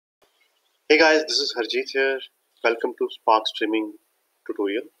Hey guys, this is Harjeet here. Welcome to Spark Streaming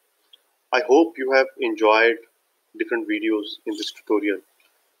tutorial. I hope you have enjoyed different videos in this tutorial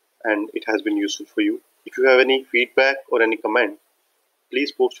and it has been useful for you. If you have any feedback or any comment,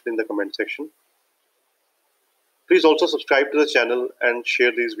 please post it in the comment section. Please also subscribe to the channel and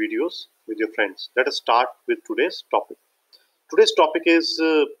share these videos with your friends. Let us start with today's topic. Today's topic is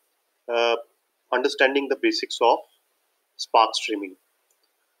uh, understanding the basics of Spark Streaming.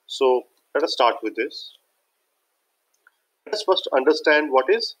 So let us start with this. Let us first understand what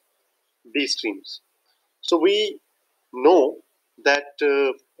is Dstreams. So we know that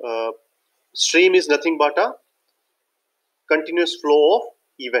stream is nothing but a continuous flow of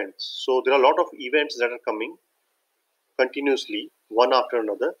events. So there are a lot of events that are coming continuously, one after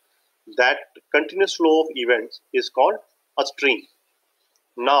another. That continuous flow of events is called a stream.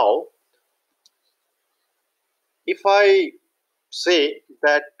 Now, if I say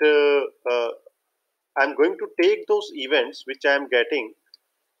that I'm going to take those events which I am getting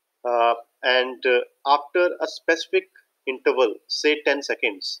and after a specific interval, say 10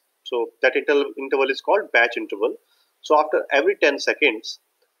 seconds. So that interval is called batch interval. So after every 10 seconds,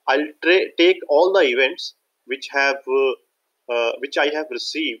 I'll take all the events which I have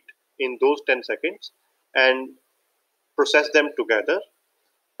received in those 10 seconds and process them together.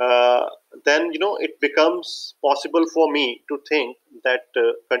 Uh, then it becomes possible for me to think that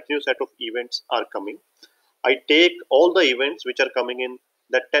continuous set of events are coming. I take all the events which are coming in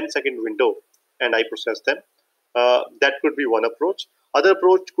that 10-second window and I process them. That could be one approach. Other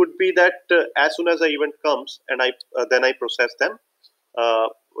approach could be that as soon as the event comes and I process them,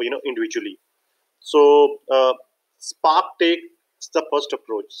 individually. So Spark takes the first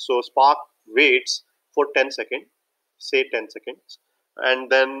approach. So Spark waits for 10 seconds, say 10 seconds, and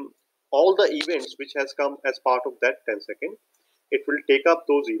then all the events which has come as part of that 10 seconds, it will take up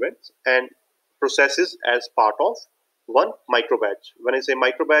those events and processes as part of one micro batch. When I say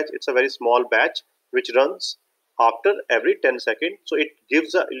micro batch, it's a very small batch which runs after every 10 seconds. So it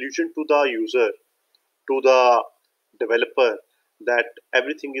gives the illusion to the user, to the developer, that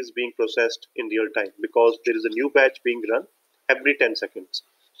everything is being processed in real time because there is a new batch being run every 10 seconds.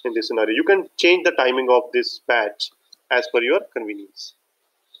 In this scenario, you can change the timing of this batch as per your convenience.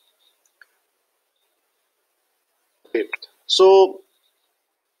 Okay. So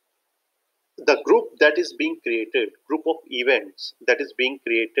the group that is being created, group of events that is being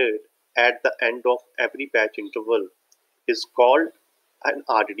created at the end of every batch interval is called an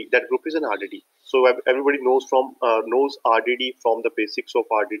RDD. That group is an RDD. So everybody knows RDD from the basics of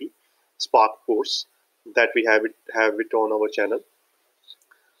RDD Spark course that we have it on our channel.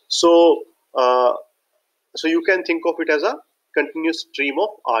 So uh, so you can think of it as a continuous stream of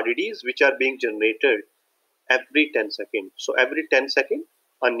RDDs which are being generated every 10 seconds. So every 10 seconds,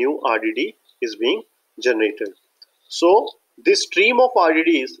 a new RDD is being generated. So this stream of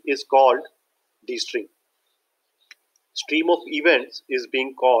RDDs is called Dstream. Stream of events is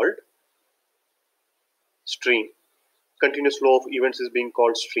being called stream. Continuous flow of events is being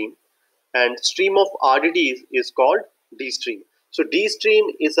called stream. And stream of RDDs is called Dstream. So Dstream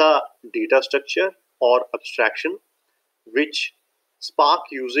is a data structure or abstraction which Spark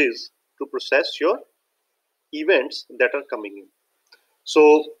uses to process your events that are coming in.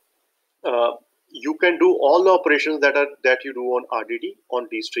 So you can do all the operations that you do on RDD on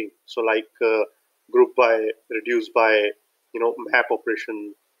Dstream. So like group by, reduce by, map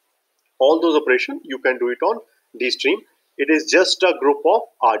operation, all those operations you can do it on Dstream. It is just a group of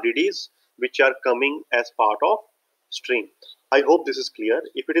RDDs which are coming as part of stream. I hope this is clear.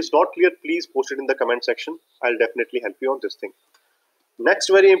 If it is not clear, please post it in the comment section. I'll definitely help you on this thing. Next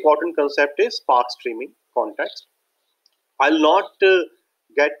very important concept is Spark Streaming context. I'll not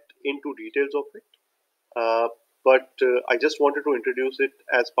get into details of it, but I just wanted to introduce it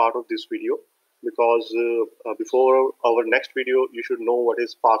as part of this video because before our next video, you should know what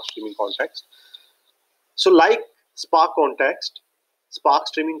is Spark Streaming context. So like Spark context, Spark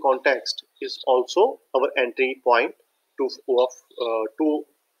Streaming context is also our entry point to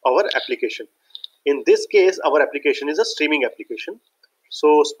our application. In this case, our application is a streaming application.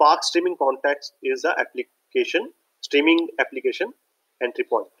 So Spark Streaming context is a streaming application entry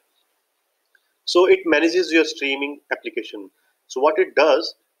point. So it manages your streaming application. So what it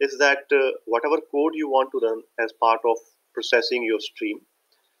does is that whatever code you want to run as part of processing your stream,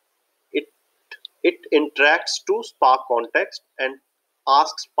 it it interacts to Spark context and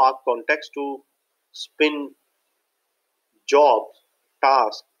asks Spark context to spin jobs,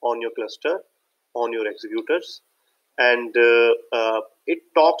 tasks on your cluster, on your executors, and it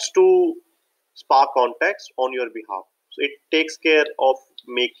talks to Spark context on your behalf. So it takes care of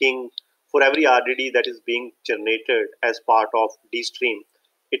making for every RDD that is being generated as part of Dstream,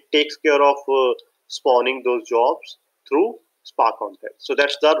 it takes care of spawning those jobs through Spark context. So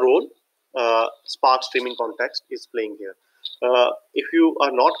that's the role Spark streaming context is playing here. If you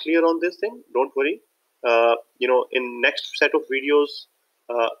are not clear on this thing, don't worry. In next set of videos,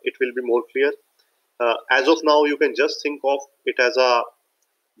 it will be more clear. As of now, you can just think of it as a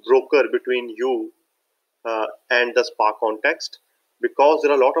broker between you and the Spark context, because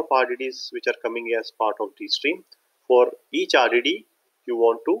there are a lot of RDDs which are coming as part of Dstream. For each RDD, you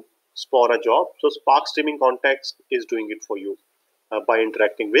want to spawn a job. So Spark streaming context is doing it for you by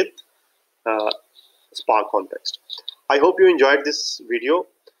interacting with uh, Spark context. I hope you enjoyed this video.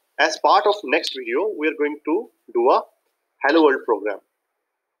 As part of next video, we are going to do a Hello World program.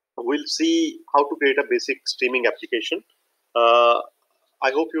 We'll see how to create a basic streaming application. Uh,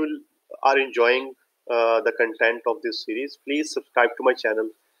 I hope you are enjoying the content of this series. Please subscribe to my channel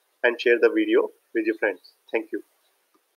and share the video with your friends. Thank you.